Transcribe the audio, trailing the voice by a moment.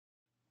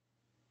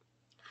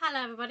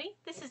Hello everybody,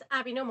 this is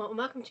Abby Normal and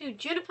welcome to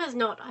Juniper's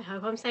Not. I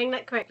hope I'm saying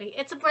that correctly.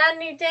 It's a brand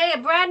new day, a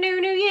brand new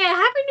year.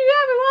 Happy New Year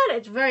everyone!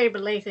 It's very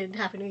belated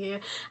Happy New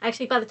Year.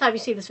 Actually, by the time you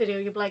see this video,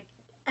 you'll be like,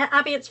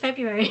 Abby, it's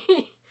February.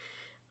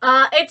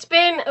 It's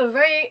been a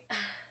very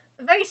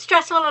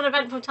stressful and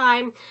eventful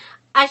time.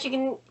 As you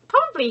can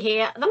probably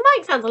hear, the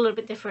mic sounds a little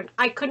bit different.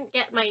 I couldn't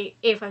get my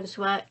earphones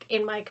to work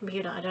in my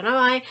computer. I don't know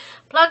why.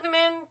 Plugged them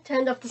in,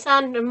 turned off the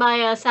sound of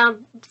my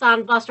sound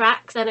blaster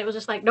axe, and it was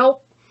just like,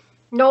 nope.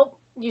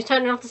 You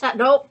turn it off the sound.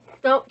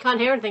 Nope, can't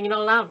hear anything. You're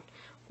not allowed.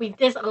 We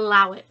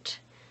disallow it.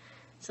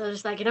 So I was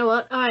just like, you know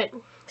what? Alright.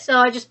 So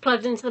I just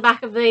plugged into the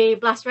back of the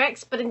Blaster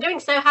X, but in doing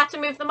so, had to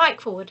move the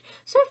mic forward.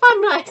 So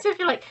if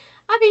you're like,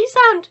 Abby, you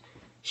sound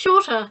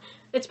shorter,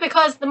 it's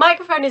because the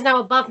microphone is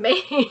now above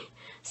me.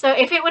 So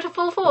if it were to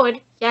fall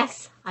forward,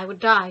 yes, I would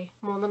die,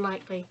 more than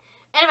likely.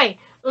 Anyway,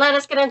 let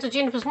us get into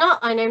Juniper's Not.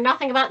 I know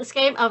nothing about this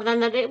game other than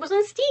that it was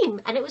on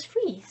Steam and it was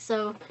free.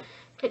 So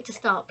click to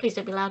start. Please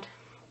don't be loud.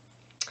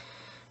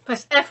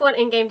 Press F1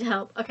 in-game to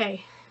help.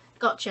 Okay,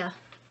 gotcha.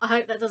 I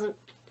hope that doesn't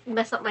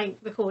mess up my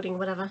recording or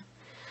whatever.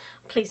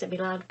 Please don't be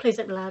loud. Please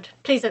don't be loud.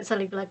 Please don't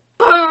suddenly be like,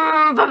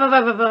 boom, boom, boom,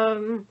 boom,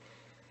 boom.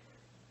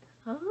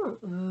 Oh,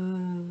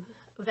 ooh,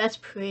 that's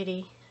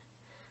pretty.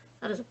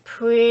 That is a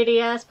pretty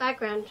ass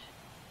background.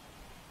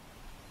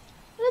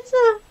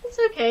 It's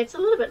okay. It's a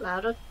little bit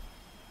louder.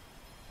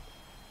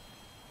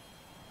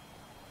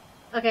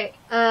 Okay.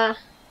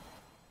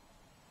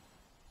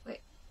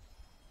 Wait.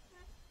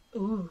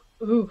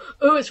 Ooh,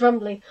 it's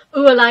rumbly.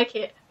 Ooh, I like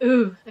it.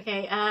 Ooh,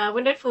 okay.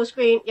 Window full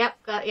screen. Yep.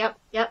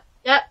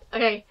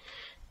 Okay.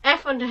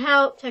 F1 to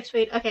help. Text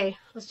read. Okay,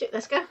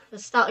 let's go.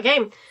 Let's start the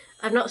game.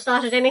 I've not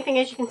started anything,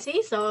 as you can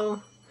see,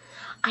 so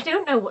I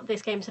don't know what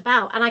this game's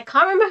about, and I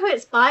can't remember who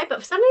it's by, but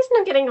for some reason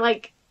I'm getting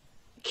like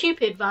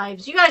Cupid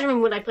vibes. You guys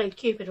remember when I played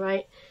Cupid,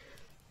 right?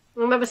 I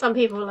remember some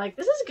people were like,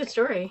 this is a good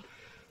story.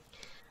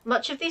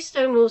 Much of these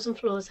stone walls and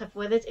floors have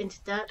withered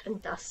into dirt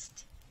and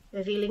dust,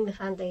 revealing the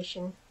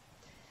foundation.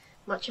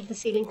 Much of the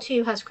ceiling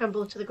too has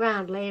crumbled to the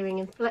ground, layering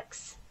in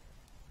flecks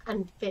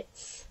and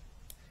bits.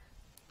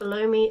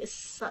 Below me is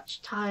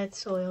such tired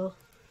soil.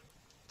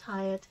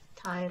 Tired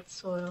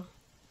soil.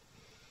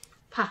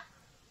 Pah.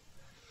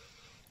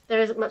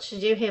 There isn't much to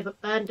do here but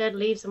burn dead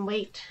leaves and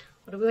wait.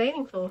 What are we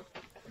waiting for?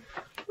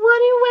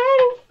 What are you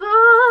waiting for?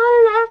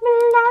 Let me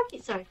love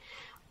you. Sorry.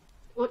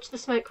 Watch the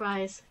smoke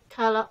rise.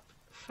 Curl up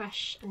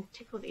fresh and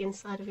tickle the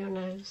inside of your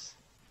nose.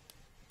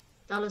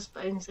 Dull as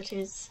bones it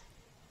is.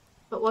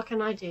 But what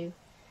can I do?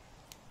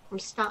 I'm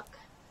stuck.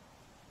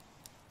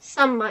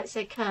 Some might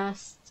say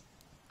cursed.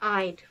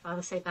 I'd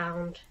rather say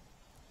bound.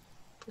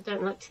 I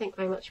don't like to think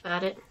very much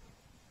about it.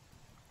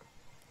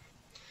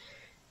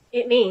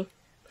 It me.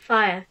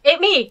 Fire.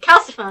 It me!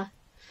 Calcifer!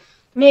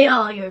 May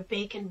all your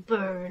bacon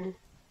burn.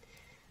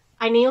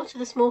 I kneel to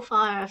the small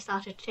fire I've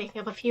started,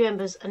 taking up a few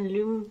embers and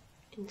loom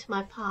into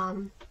my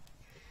palm.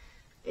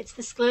 It's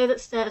this glow that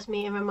stirs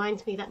me and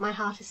reminds me that my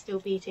heart is still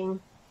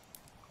beating.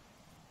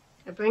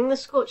 I bring the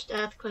scorched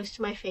earth close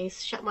to my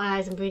face, shut my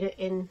eyes and breathe it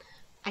in.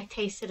 I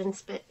taste it and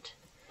spit.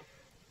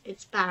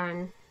 It's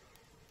barren.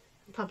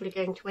 I'm probably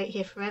going to wait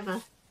here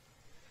forever.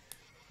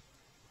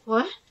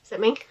 What? Is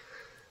that me?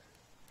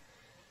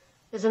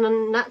 There's an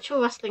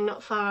unnatural rustling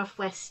not far off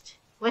west.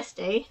 West,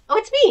 eh? Oh,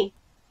 it's me!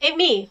 It's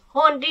me,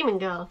 Horned Demon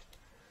Girl.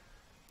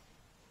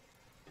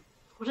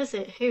 What is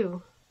it?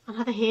 Who?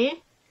 Another here?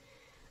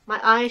 My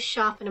eyes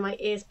sharpen and my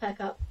ears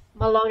perk up.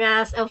 My long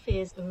ass elf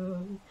ears.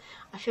 Ooh.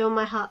 I feel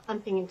my heart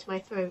thumping into my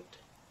throat.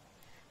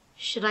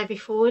 Should I be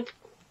forward?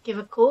 Give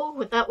a call?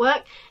 Would that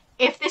work?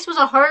 If this was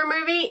a horror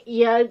movie,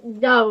 yeah,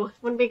 no.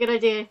 Wouldn't be a good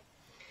idea.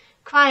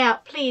 Cry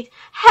out, plead.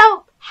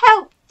 Help!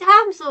 Help!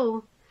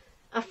 Damsel!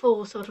 A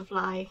fool sort of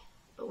lie.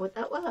 But would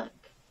that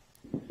work?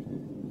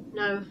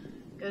 No.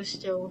 Go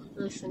still.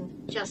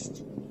 Listen.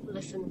 Just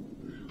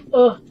listen.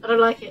 Oh, I don't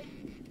like it.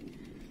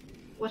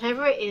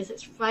 Whatever it is,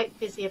 it's right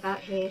busy about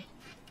here.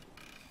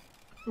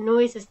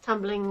 Noise is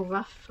tumbling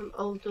rough from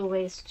old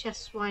doorways,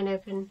 chests wide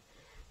open,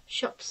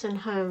 shops and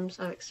homes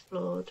are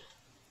explored.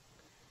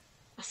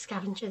 A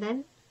scavenger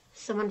then?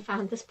 Someone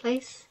found this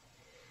place?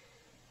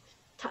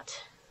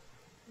 Tut.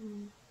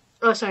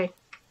 Oh, sorry.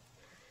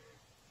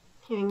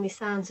 Hearing these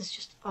sounds is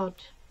just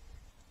odd.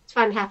 It's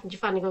finally happened,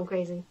 you've finally gone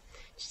crazy.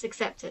 Just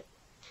accept it.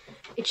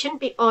 It shouldn't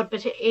be odd,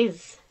 but it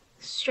is.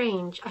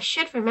 Strange. I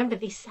should remember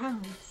these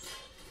sounds.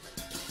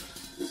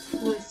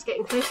 Oh, it's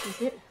getting close,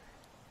 is it?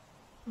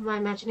 Am I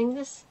imagining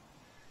this?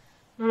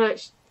 No,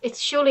 it's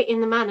surely in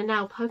the manor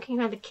now, poking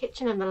around the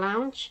kitchen and the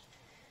lounge.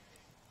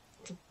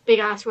 It's a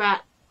big-ass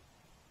rat.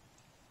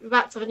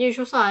 Rats of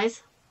unusual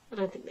size? I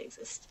don't think they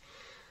exist.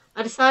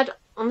 I decide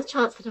on the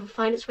chance that it will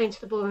find its way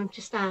into the ballroom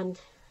to stand.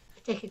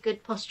 I take a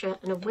good posture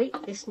and await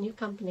this new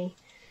company.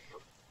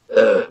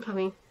 Pardon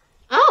me.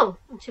 Oh!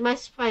 And to my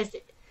surprise,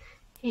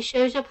 he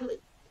shows up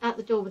at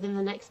the door within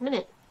the next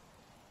minute.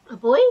 A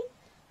boy?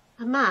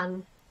 A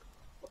man?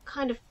 What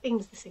kind of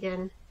thing's this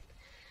again?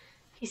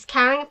 He's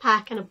carrying a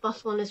pack and a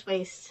bottle on his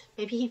waist.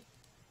 Maybe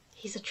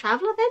he's a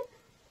traveller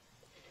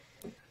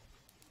then?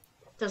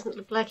 Doesn't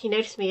look like he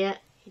noticed me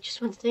yet. He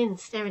just wanted in,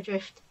 stare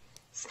adrift.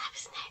 Snap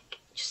his neck.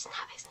 Just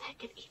snap his neck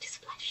and eat his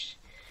flesh.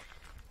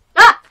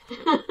 Ah!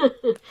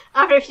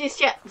 After a few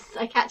steps,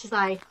 I catch his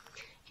eye.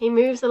 He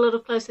moves a little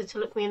closer to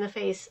look me in the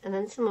face, and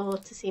then some more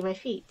to see my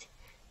feet.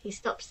 He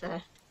stops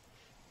there.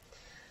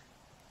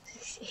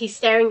 He's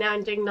staring now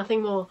and doing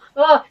nothing more.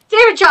 Oh,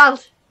 dear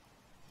child!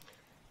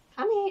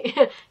 Come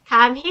here.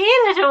 Come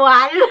here, little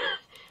one.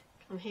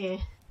 Come here.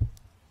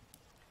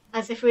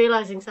 As if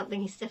realizing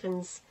something, he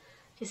stiffens.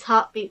 His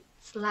heart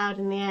beats loud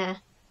in the air.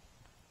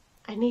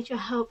 I need your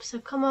help, so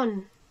come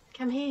on.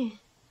 Come here.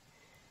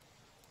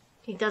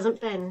 He doesn't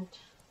bend.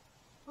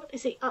 What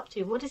is he up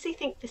to? What does he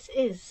think this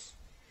is?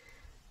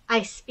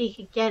 I speak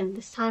again,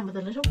 this time with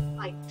a little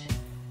bite.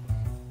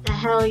 The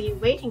hell are you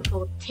waiting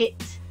for,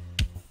 tit?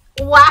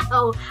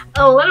 Wow,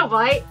 a little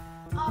bite.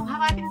 Oh,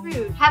 have I been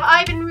rude? Have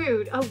I been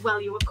rude? Oh,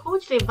 well, you were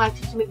cordially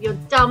invited to move your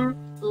dumb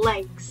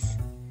legs.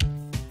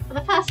 For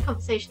the first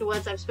conversational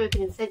words I've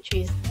spoken in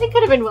centuries, they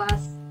could have been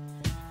worse.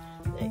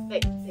 They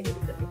really could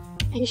have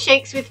been. He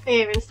shakes with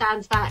fear and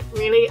stands back.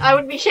 Really? I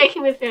would be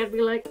shaking with fear and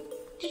be like,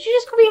 did you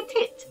just call me a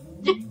tit?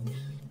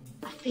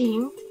 A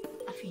fiend?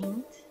 A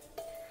fiend?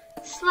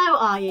 Slow,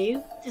 are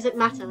you? Does it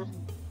matter? What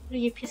are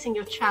you pissing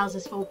your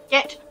trousers for?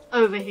 Get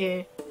over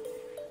here.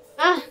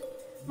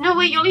 No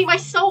way, you'll eat my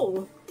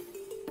soul.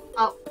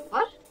 Oh,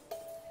 what?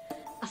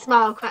 A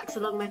smile cracks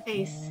along my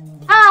face.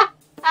 Ah!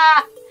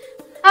 Ah!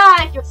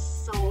 Ah! Your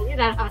soul. You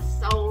don't have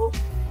a soul.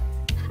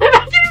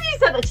 Imagine if you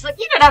said that. She's like,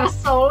 you don't have a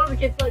soul. And the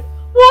kid's like,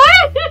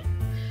 what?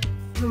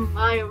 Oh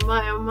my, oh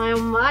my, oh my,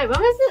 oh my. When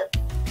was it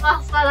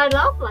last time I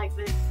laughed like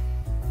this?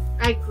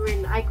 I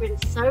grin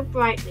so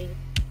brightly,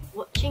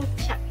 watching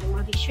Chaplin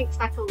while he shrinks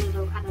back a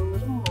little and a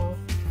little more.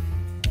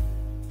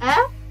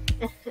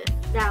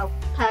 Now,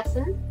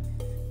 person?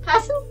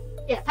 Person?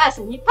 Yeah,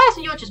 person,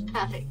 you're just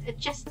perfect. A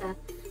jester.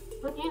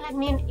 Won't you lend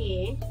me an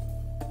ear?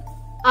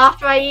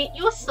 After I eat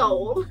your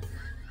soul?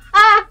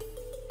 Ah!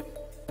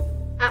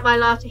 At my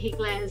laughter he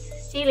glares.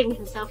 Steeling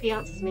himself, he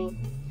answers me.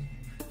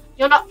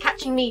 You're not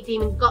catching me,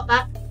 demon, got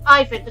that?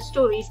 I've read the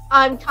stories.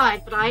 I'm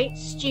tired, but I ain't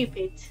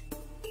stupid.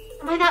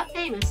 Am I that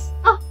famous?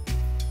 Oh!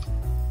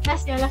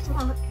 Mercy, I left a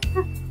mark.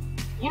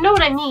 You know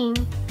what I mean.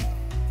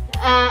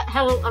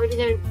 Hell, I really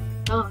don't.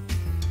 Oh.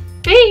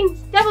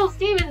 Fiends! Devils!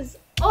 Demons!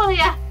 Oh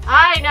yeah,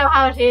 I know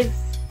how it is.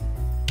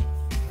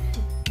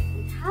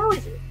 How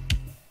is it?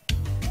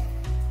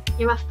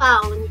 You're a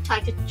foul and you try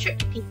to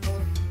trick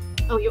people.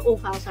 Oh, you're all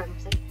foul, sorry, I'm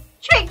saying.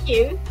 Trick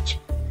you?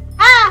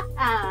 Ah!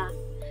 Ah!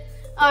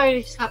 Oh, I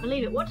really just can't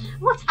believe it. What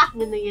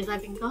happened in the years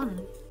I've been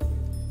gone?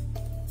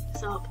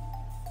 Stop.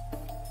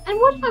 And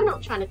what if I'm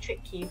not trying to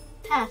trick you,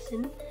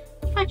 person?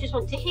 If I just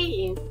want to hear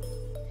you?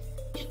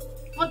 Just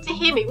want to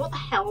hear me? What the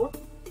hell?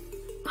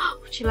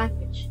 What's your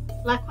language?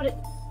 Like what it...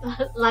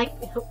 like...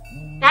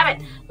 Damn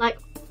it! Like,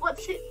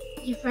 what's it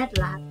you've read,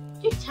 lad?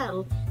 Do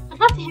tell. I'd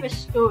love to hear a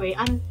story.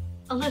 I'm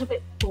a little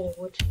bit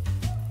bored.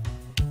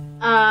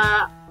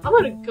 I'm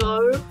gonna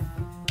go.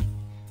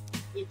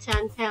 You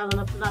turn pale on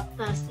a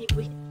bloodthirsty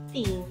wicked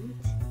fiend.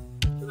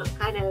 Look,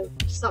 I know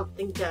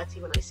something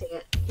dirty when I see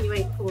it. You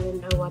ain't fooling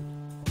no one.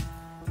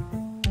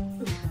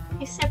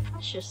 He's so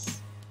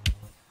precious.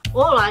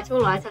 Alright,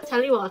 I'll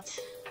tell you what.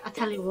 I'll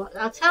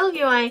tell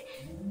you I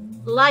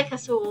like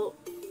us all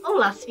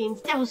us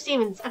fiends, devils,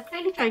 demons. I'm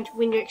clearly trying to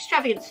win your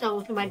extravagant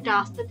soul through my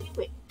dastardly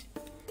wit.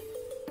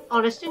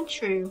 Honest and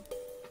true,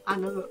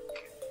 I'm a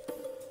rook.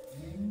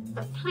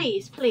 But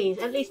please,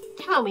 at least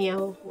tell me,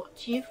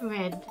 what you've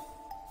read.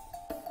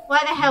 Why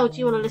the hell do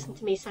you want to listen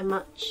to me so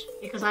much?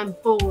 Because I'm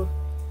bored.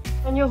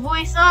 And your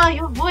voice,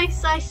 your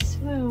voice, I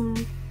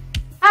swoon.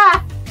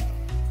 Ah!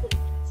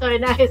 Sorry,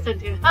 now it's time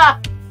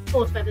to,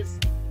 horse feathers.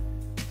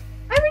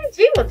 I really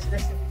do want to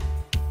listen.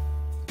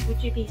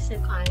 Would you be so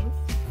kind?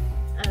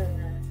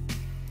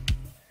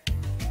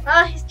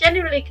 He's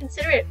genuinely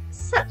considerate.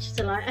 Such a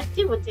delight. I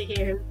do want to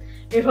hear him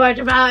before I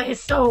devour his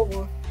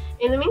soul.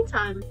 In the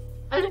meantime,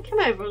 I look him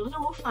over a little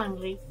more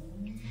fondly.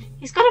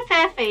 He's got a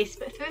fair face,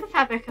 but through the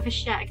fabric of his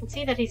shirt I can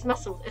see that he's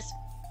muscled.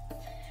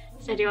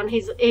 Steady on,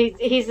 he's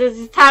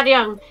a tad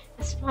young.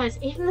 I suppose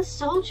even the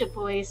soldier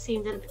boys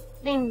seemed a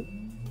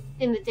lean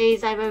in the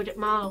days I rode at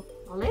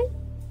Molly.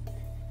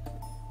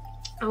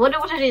 I wonder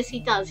what it is he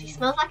does. He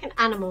smells like an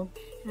animal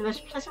in the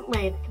most pleasant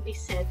way that can be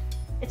said.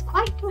 It's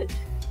quite good.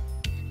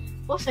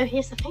 Also, he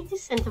has the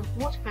faintest scent of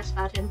watercress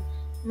about him,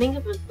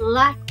 mingled with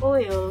black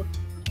oil.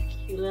 What a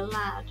peculiar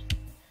lad.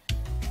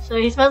 So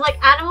he smells like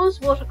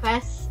animals,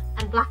 watercress,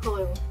 and black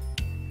oil.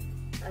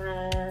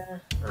 I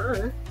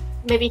don't know.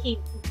 Maybe he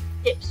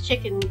dips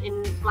chicken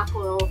in black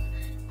oil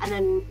and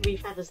then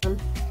refeathers them.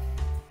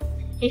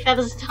 He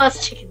feathers and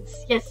tars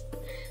chickens, yes.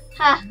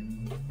 Ha!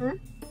 Huh?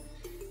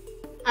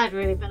 I'd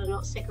really better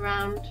not stick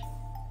around.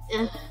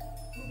 Ugh.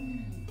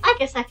 I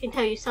guess I can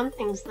tell you some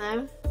things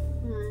though.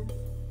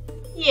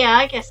 Yeah,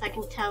 I guess I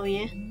can tell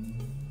you.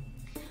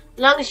 As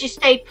long as you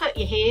stay put,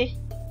 you hear?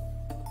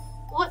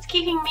 What's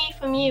keeping me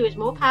from you is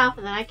more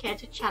powerful than I care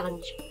to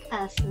challenge,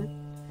 person.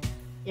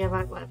 Yeah,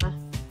 right, whatever.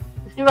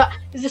 Right,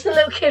 is this a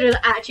little kid with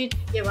an attitude?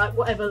 Yeah, right,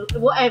 whatever.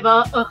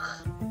 Ugh.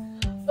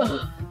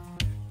 Ugh.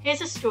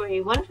 Here's a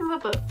story, one from a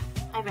book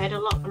I read a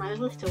lot when I was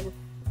little.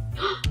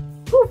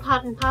 Oh,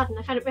 pardon. I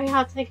found it very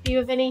hard to think of you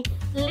of any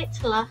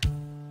littler.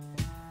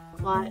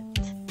 Quiet.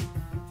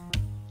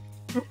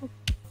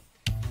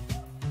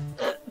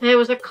 There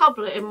was a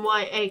cobbler in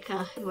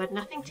Whiteacre who had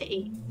nothing to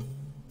eat.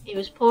 He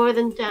was poorer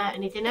than dirt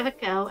and he didn't have a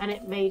girl, and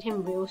it made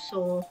him real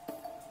sore.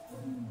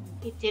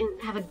 He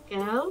didn't have a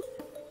girl?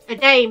 A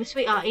dame, a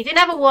sweetheart. He didn't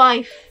have a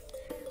wife.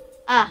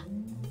 Ah,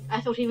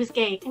 I thought he was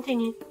gay.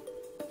 Continue.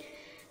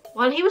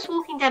 While he was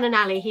walking down an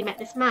alley, he met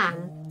this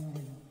man.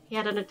 He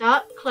had on a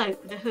dark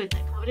cloak with a hood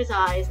that covered his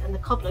eyes, and the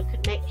cobbler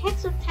could make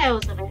heads or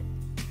tails of it.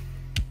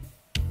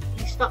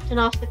 He stopped and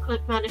asked the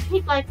cloakman if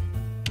he'd like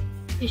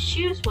his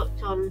shoes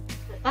worked on.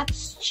 But that's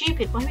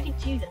stupid. Why would he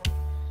do that?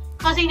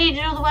 Because he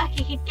needed all the work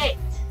he could get.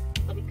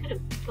 But he could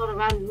have gone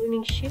around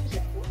ruining shoes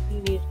if what he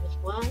needed was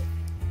work.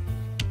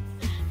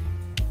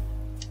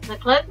 The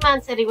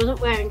cloakman said he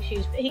wasn't wearing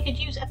shoes, but he could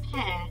use a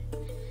pair.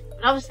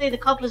 But obviously the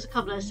cobbler's a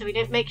cobbler, so he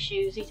don't make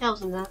shoes. He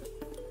tells him that.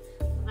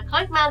 The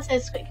cloakman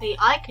says quickly,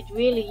 I could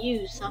really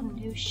use some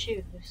new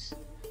shoes.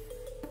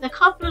 The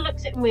cobbler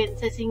looks at him weird and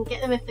says he can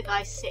get them if the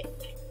guy's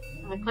sick.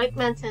 And the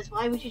cloakman says,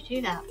 why would you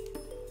do that?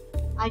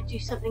 I'd do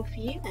something for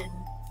you then.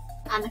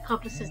 And the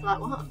cobbler says, like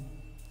what?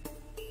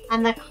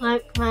 And the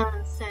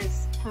cloakman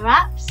says,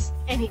 perhaps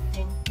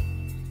anything.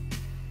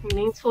 He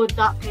leans forward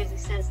darkly as he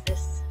says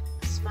this,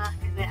 a smirk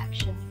of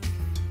reaction.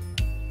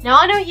 Now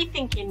I know what you're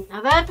thinking.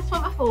 I've heard this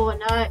one before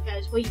and now it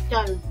goes, well you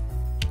don't.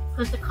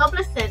 Because the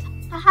cobbler says,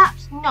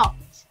 perhaps not.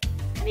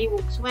 And he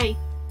walks away.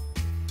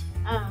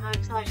 Oh, how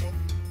exciting.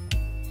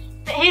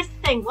 But here's the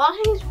thing, while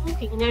he's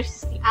walking he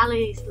notices the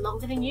alley is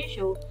longer than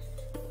usual.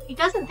 He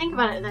doesn't think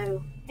about it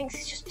though. He thinks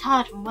he's just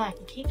tired from work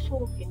and keeps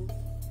walking.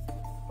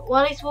 But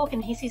while he's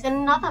walking he sees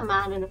another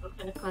man in a book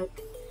and a cloak.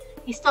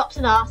 He stops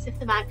and asks if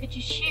the man could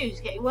use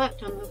shoes getting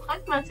worked on. The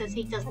cloakman says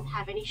he doesn't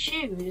have any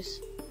shoes.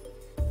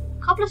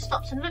 The cobbler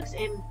stops and looks at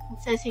him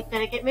and says he'd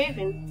better get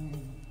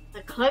moving.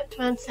 The cloaked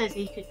man says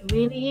he could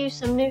really use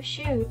some new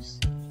shoes.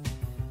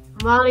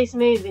 And while he's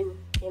moving,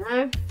 you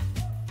know?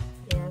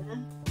 Yeah,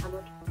 I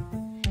nod.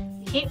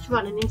 He keeps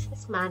running into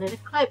this man in a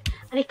cloak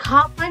and he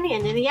can't find the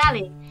end of the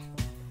alley.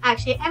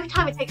 Actually, every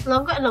time it takes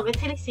longer and longer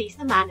until he sees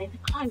the man in the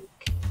cloak.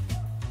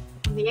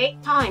 On the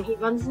 8th time he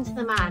runs into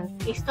the man,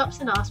 he stops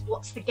and asks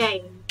what's the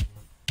game.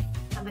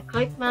 And the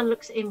cloaked man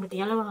looks at him with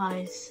yellow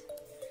eyes.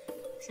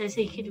 Says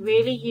he could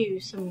really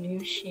use some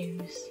new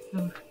shoes.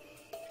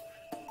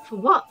 For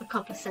what? The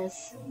cobbler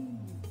says.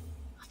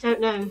 I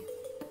don't know.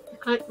 The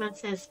cloaked man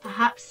says,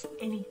 perhaps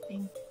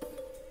anything.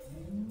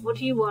 What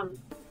do you want?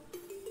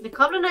 The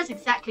cobbler knows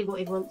exactly what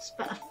he wants,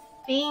 but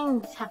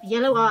fiends have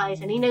yellow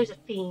eyes and he knows a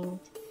fiend.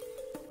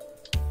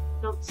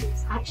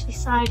 Nonsense. I actually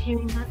sighed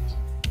hearing that.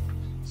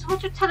 So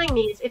what you're telling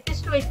me is if this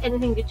story is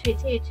anything good to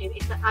adhere to,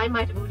 is that I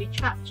might have already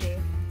trapped you.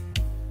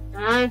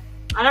 No,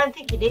 I don't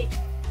think you did.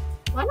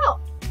 Why not?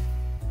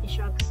 He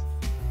shrugs.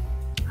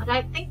 I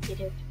don't think you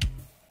did.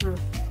 I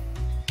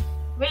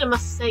really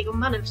must say your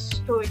manner of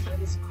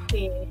storytelling is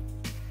queer.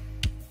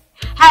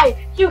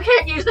 Hey, you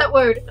can't use that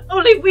word!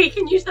 Only we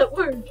can use that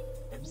word!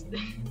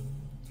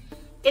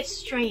 It's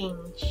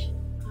strange.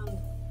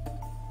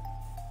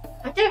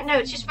 I don't know,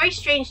 it's just very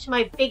strange to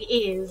my big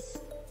ears,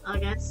 I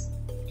guess.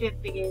 I do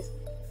have big ears.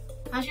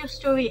 How's your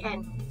story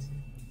end?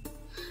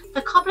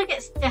 The cobbler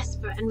gets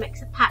desperate and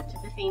makes a pact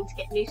with the fiend to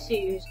get new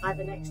shoes by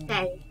the next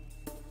day.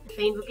 The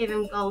fiend will give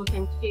him gold for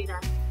him to do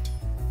that.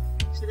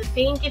 So the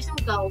fiend gives him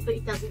gold, but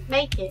he doesn't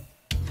make it.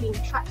 The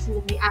fiend traps him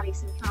in the alley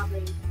so he can't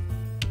leave.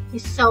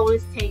 His soul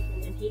is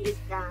taken and he is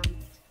damned.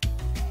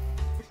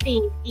 The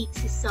fiend eats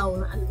his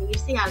soul and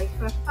leaves the alley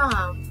for a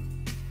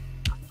farm.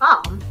 A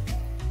farm?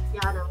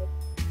 Yeah, I know.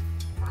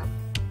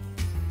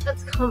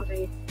 That's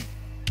comedy.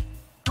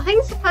 I think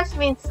it's supposed to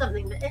mean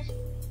something, but if...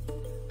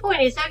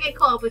 Point is, don't get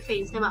caught up with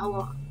fiends no matter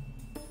what.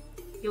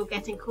 You're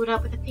getting caught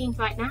up with a fiend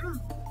right now.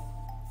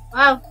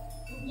 Well,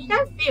 you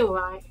don't feel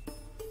right.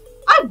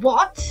 I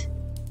what?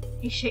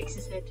 He shakes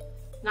his head.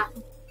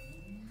 Nothing.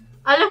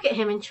 I look at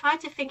him and try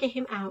to figure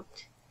him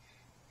out.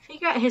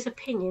 Figure out his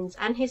opinions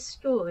and his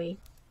story.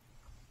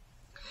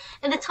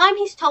 And the time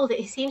he's told it,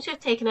 he seems to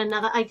have taken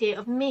another idea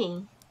of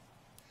me.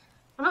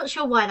 I'm not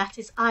sure why that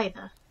is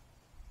either.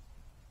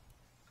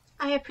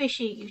 I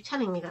appreciate you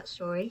telling me that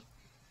story.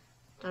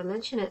 Don't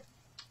mention it.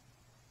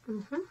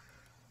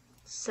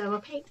 So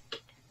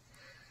opaque.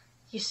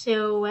 You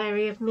still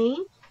wary of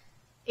me?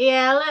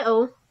 Yeah, a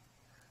little.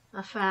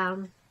 I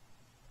frown.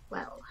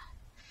 Well,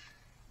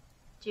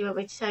 do you want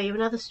me to tell you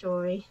another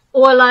story?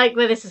 Or I like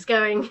where this is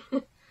going.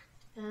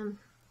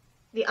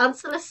 The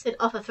unsolicited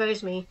offer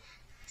throws me.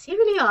 Is he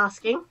really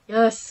asking?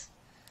 Yes.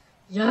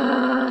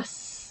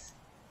 Yes.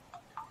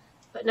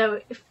 But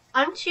no, if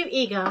I'm too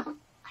eager,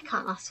 I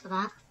can't ask for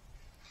that.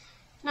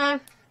 No.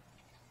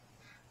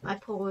 I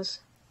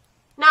pause.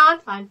 No, I'm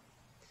fine.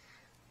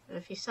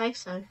 If you say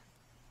so.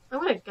 I'm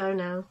gonna go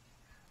now.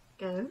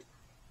 Go.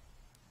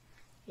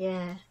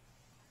 Yeah.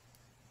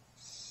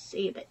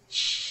 See you,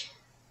 bitch.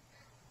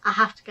 I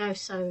have to go,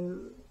 so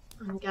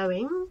I'm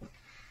going.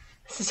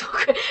 This is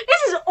awkward.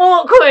 This is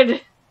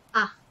awkward!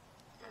 Ah.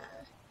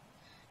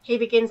 He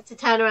begins to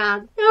turn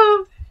around.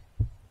 No!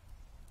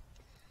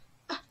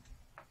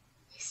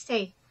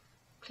 Stay.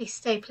 Please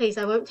stay, please.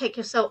 I won't take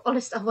your soul.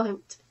 Honest, I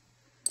won't.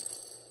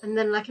 And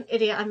then, like an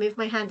idiot, I move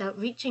my hand out,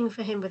 reaching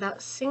for him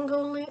without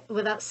singular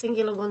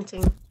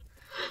wanting.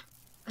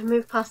 I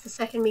move past the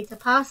second meter,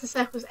 past the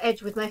circle's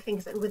edge with my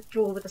fingers, and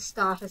withdraw with a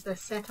start as they're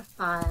set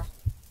afire.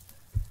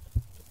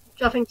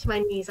 Dropping to my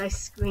knees, I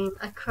scream,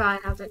 I cry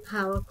out and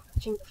howl,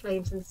 clutching the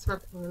flames and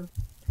smothering them.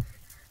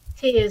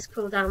 Tears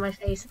crawl down my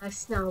face, and I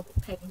snarl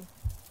with pain.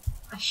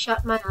 I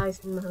shut my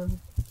eyes and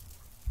moan.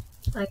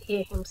 I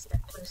hear him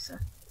step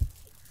closer.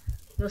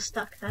 You're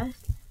stuck there?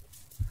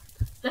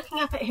 Looking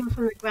up at him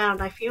from the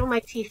ground, I feel my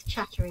teeth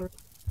chattering.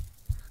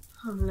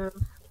 Oh no,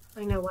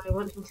 I know why I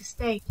want him to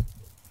stay.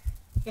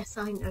 Yes,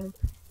 I know.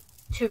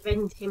 To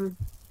rend him.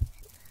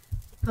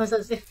 Because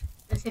as if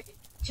it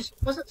just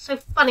wasn't so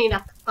funny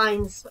enough to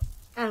find swept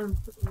down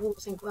the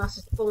walls and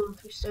grasses born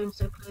through stone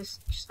so close,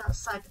 just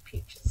outside the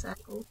putrid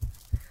circle.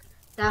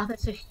 Now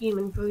there's a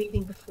human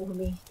breathing before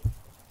me.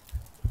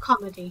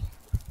 Comedy.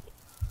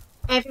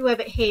 Everywhere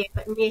but here,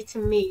 but near to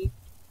me,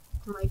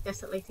 my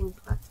desolating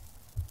blood.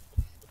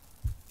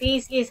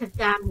 These years have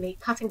damned me,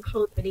 cut and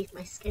clawed beneath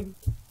my skin.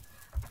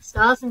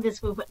 Stars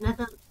invisible, but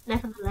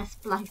nevertheless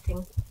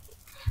blighting.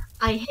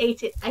 I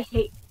hate it, I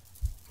hate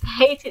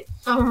it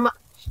so much.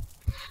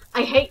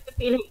 I hate the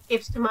feeling it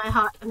gives to my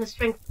heart and the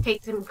strength it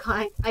takes in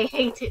kind. I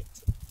hate it.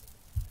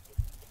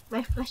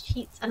 My flesh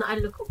heats and I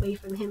look away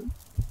from him.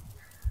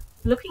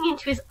 Looking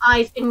into his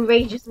eyes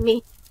enrages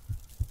me.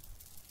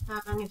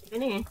 How long have you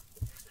been here?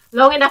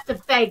 Long enough to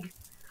beg.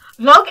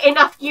 Long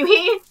enough, you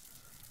hear?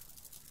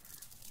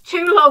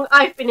 Too long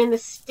I've been in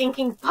this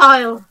stinking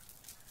pile.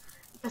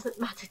 It doesn't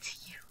matter to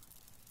you.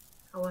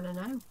 I want to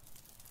know.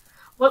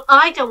 Well,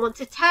 I don't want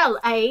to tell,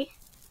 eh?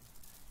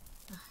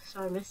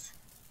 Sorry, miss.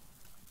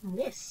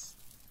 Miss?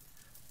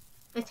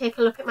 I take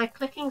a look at my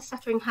clicking,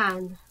 stuttering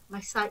hand, my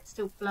sight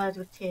still blurred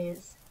with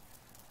tears.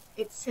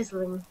 It's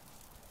sizzling.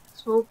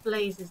 Small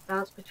blazes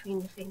dance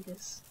between the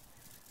fingers.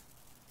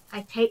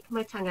 I take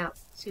my tongue out,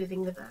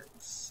 soothing the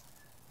burns.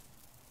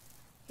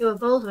 You're a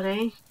bold one,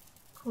 eh?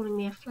 Calling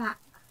me a flap.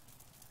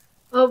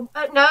 Oh,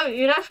 no,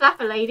 you're no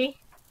flapper, lady.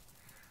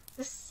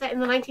 This is set in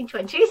the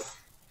 1920s.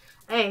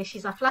 Hey,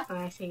 she's a flapper,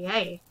 I see,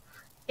 hey.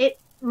 It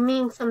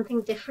means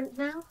something different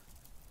now?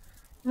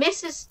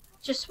 Miss is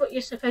just what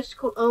you're supposed to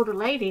call older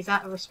ladies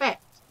out of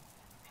respect.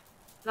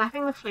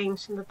 Lapping the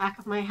flames from the back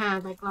of my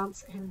hand, I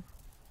glance at him.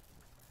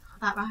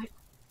 That right?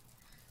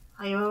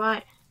 Are you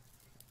alright?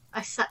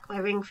 I suck my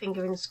ring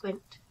finger and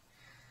squint.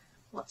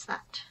 What's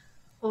that?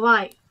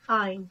 Alright,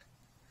 fine.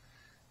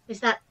 Is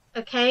that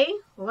okay?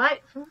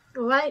 Alright?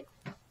 Alright?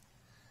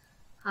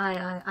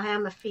 I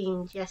am a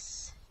fiend,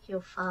 yes,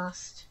 heal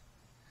fast.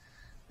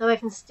 Though I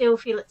can still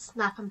feel it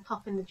snap and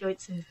pop in the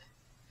joints of...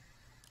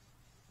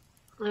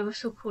 I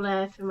whistle cool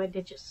air through my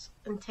digits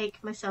and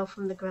take myself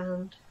from the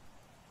ground.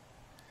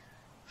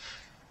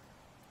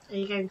 Are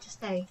you going to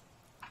stay?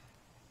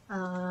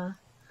 I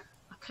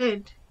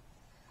could.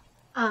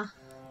 Thank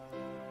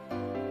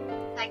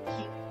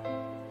you.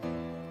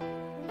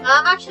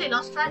 I'm actually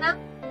lost right now.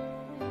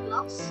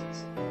 Lost?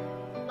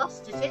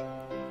 Lost, is it?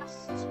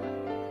 Lost.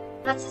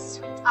 That's a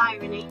sweet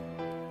irony.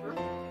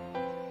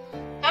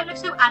 Don't look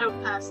so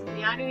adult person.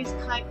 The irony is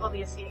quite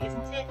obvious here,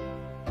 isn't it?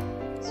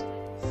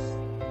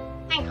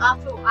 Think,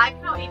 after all, I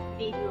cannot even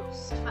be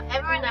lost.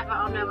 Forever and ever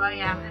I'll know where I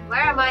am, and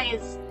where am I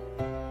is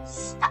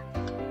stuck.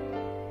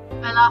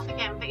 I laugh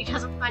again, but he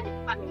doesn't find it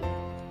funny. He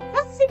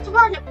doesn't seem to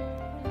find it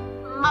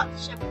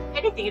much of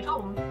anything at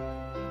all.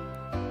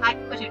 I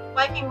quit it,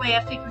 wiping away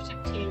a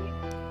figurative tear.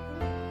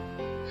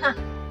 Huh,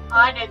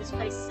 I know this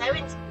place so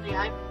intimately,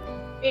 I've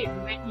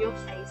been right in your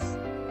face.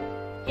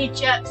 He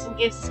jerks and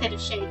gives his head a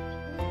shake.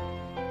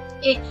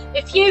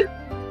 If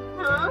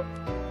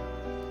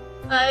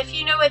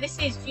you know where this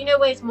is, if you know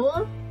where there's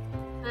more,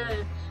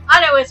 I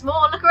know where's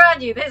more, look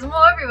around you, there's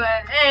more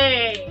everywhere,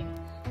 hey!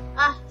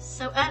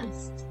 So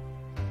earnest.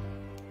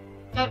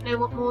 Don't know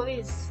what more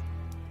is.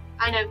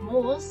 I know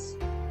moors.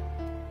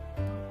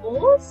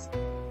 Moors?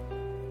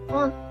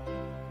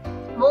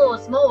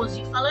 Moors,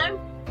 you follow?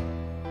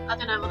 I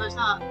don't know what those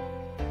are.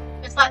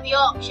 It's like the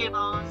Yorkshire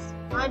moors.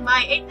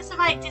 My, ain't this a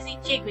right dizzy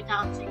jig with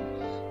dancing?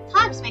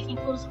 Time's making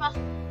fools of us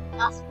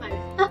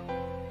both.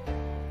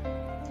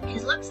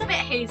 His look's a bit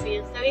hazy,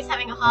 as though he's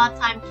having a hard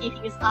time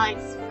keeping his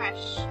eyes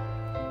fresh.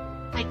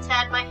 I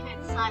turn my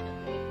head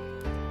silently.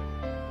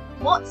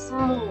 What's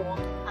more,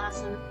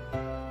 person?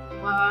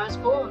 Where I was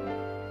born.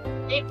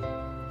 A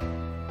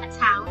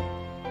town.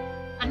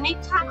 A new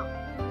town.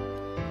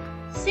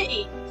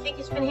 City. Think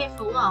it's been here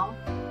for a while.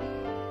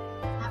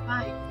 That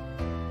right?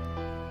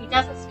 He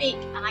doesn't speak,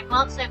 and I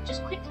glance over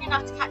just quickly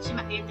enough to catch him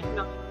at the end of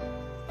nothing.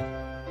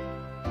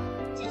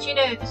 Did you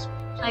know this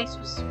place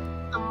was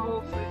a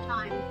moor for a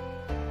time?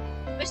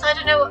 Miss, I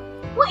don't know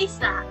what is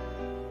that?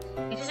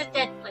 It is a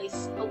dead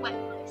place, a wet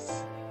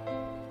place.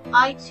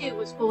 I too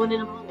was born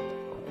in a moor.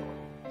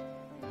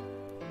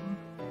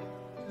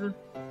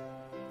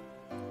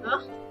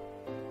 Huh?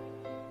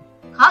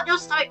 Can't your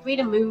stomach read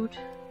a mood?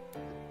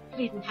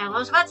 Bleeding hell. I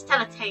was about to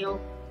tell a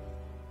tale.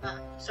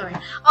 Sorry.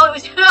 Oh, it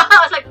was. I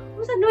was like, what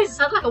was that noise? It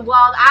sounded like a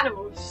wild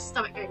animal. Just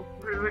stomach going.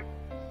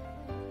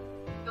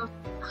 You're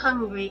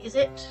hungry, is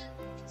it?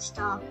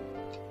 Starving.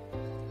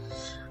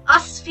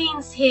 Us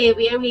fiends here,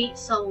 we only eat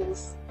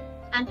souls.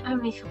 And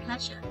only for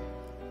pleasure.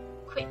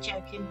 Quit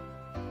joking.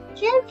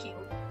 Joking?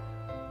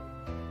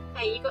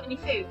 Hey, you got any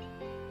food?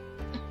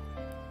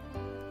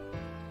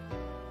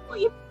 What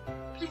are you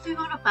bliffing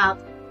on about?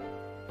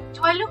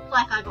 Do I look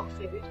like I got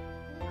food?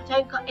 I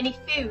don't got any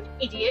food,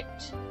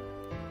 idiot.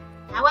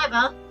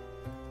 However,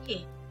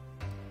 here.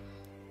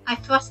 I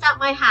thrust out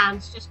my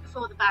hands just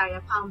before the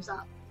barrier, palms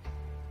up.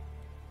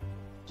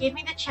 Give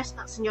me the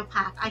chestnuts in your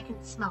pack, I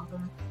can smell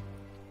them.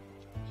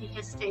 He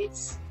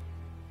hesitates.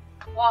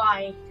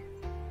 Why?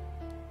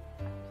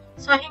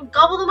 So I can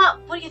gobble them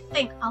up? What do you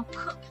think? I'll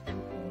cook them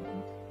for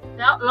you. They're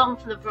not long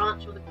from the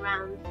branch or the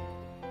ground.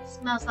 It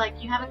smells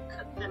like you haven't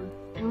cooked them,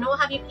 and nor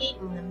have you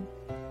eaten them.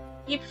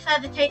 You prefer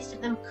the taste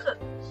of them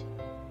cooked.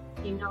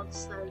 He nods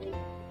slowly.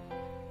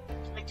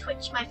 I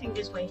twitch my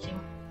fingers, waiting.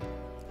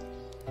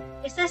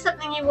 Is there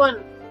something you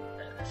want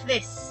for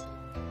this?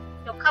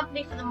 Your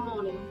company for the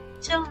morning,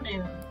 till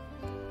noon.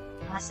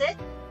 That's it?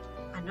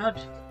 I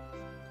nod.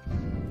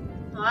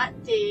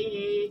 Alright,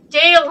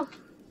 deal!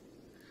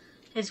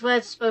 His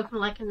words spoken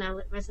like a knell,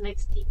 it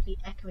resonates deeply,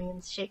 echoing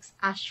and shakes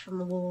ash from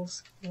the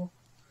walls.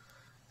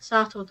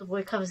 Startled, the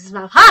boy covers his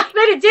mouth. Ha!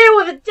 You made a deal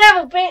with the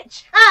devil,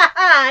 bitch! Ha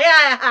ha!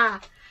 Yeah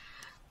ha!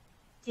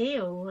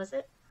 Deal, was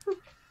it?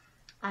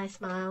 I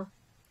smile.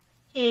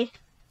 Here.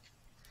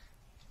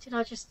 Did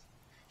I just...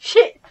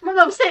 Shit! My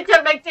mum said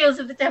don't make deals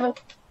with the devil.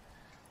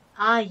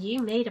 Ah,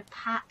 you made a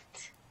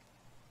pact.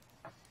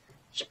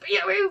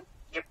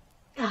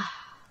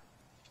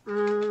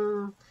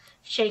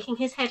 Shaking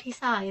his head, he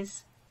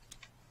sighs.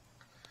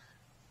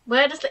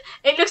 Wordlessly,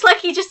 it looks like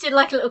he just did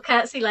like a little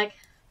curtsy, like,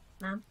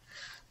 ma'am.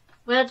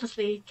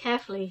 Wordlessly,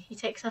 carefully, he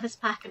takes off his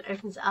pack and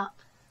opens it up.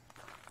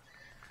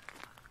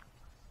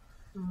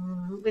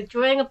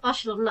 Withdrawing a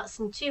bushel of nuts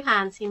in 2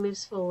 hands, he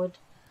moves forward.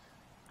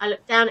 I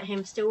look down at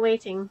him, still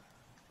waiting.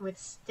 With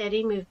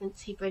steady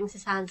movements, he brings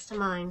his hands to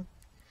mine.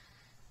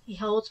 He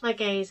holds my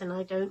gaze, and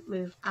I don't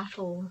move at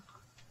all.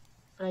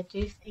 But I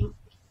do think.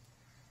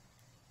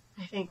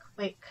 I think,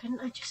 wait, couldn't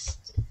I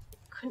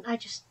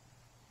just,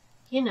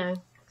 you know,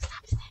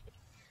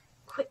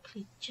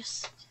 quickly,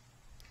 just.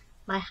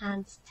 My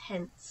hands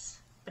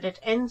tense, but it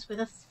ends with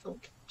a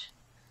thought.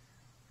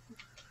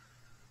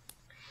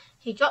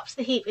 He drops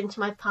the heap into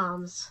my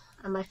palms,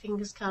 and my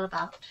fingers curl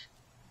about.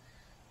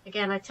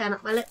 Again, I turn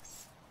up my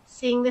lips.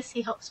 Seeing this,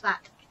 he hops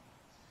back.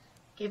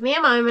 Give me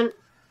a moment.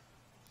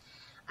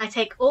 I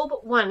take all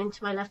but one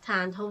into my left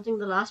hand, holding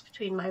the last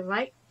between my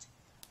right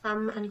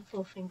thumb and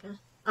forefinger.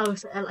 Oh,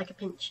 so, like a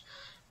pinch.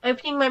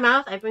 Opening my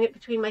mouth, I bring it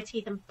between my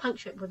teeth and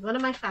puncture it with one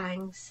of my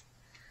fangs.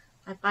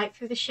 I bite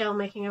through the shell,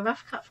 making a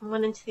rough cut from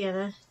one end to the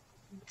other,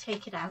 and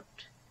take it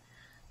out.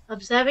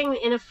 Observing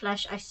the inner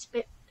flesh, I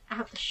spit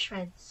out the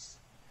shreds.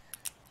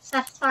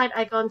 Satisfied,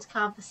 I go on to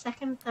carve the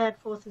second, third,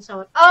 fourth, and so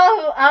on.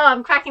 Oh,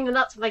 I'm cracking the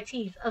nuts with my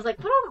teeth. I was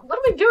like, what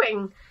am I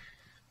doing?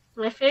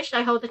 When I finished,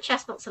 I hold the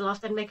chestnuts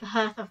aloft and make a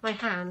hearth of my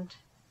hand.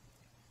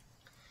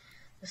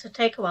 This will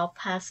take a while,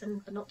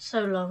 person, but not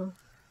so long.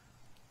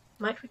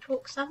 Might we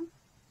talk some?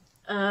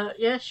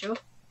 Yeah, sure.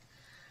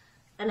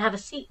 And have a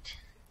seat.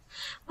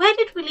 Where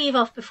did we leave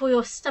off before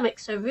your stomach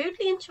so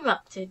rudely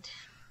interrupted?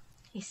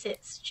 He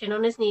sits, chin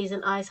on his knees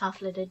and eyes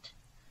half-lidded.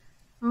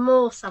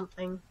 More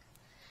something.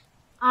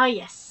 Ah,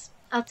 yes.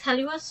 I'll tell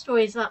you our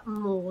stories about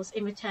Moors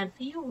in return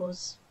for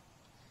yours.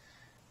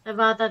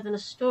 Rather than a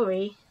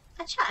story,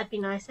 a chat'd be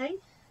nice, eh?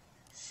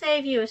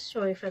 Save you a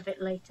story for a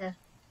bit later.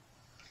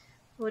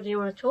 What do you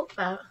want to talk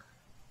about?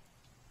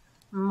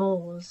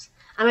 Moors.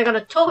 And we're going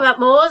to talk about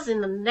Moors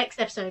in the next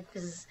episode,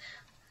 because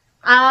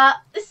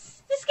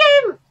this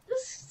game,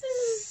 this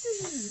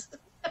is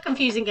a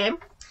confusing game.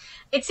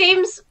 It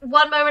seems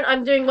one moment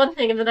I'm doing one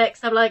thing and the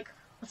next I'm like,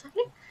 what's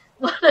happening?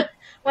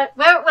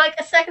 Where, like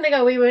a second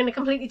ago we were in a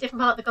completely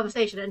different part of the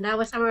conversation and now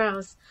we're somewhere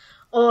else.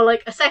 Or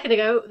like a second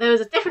ago there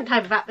was a different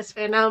type of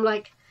atmosphere. Now I'm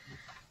like,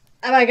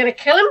 am I going to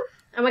kill him?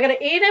 Am I going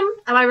to eat him?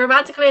 Am I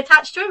romantically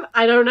attached to him?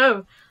 I don't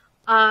know.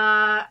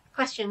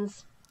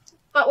 Questions.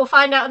 But we'll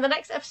find out in the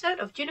next episode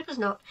of Juniper's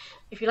Knot.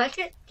 If you liked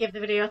it, give the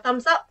video a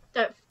thumbs up.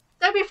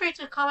 Don't be afraid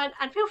to comment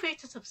and feel free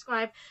to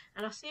subscribe.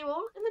 And I'll see you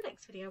all in the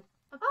next video.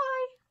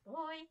 Bye-bye.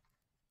 Bye.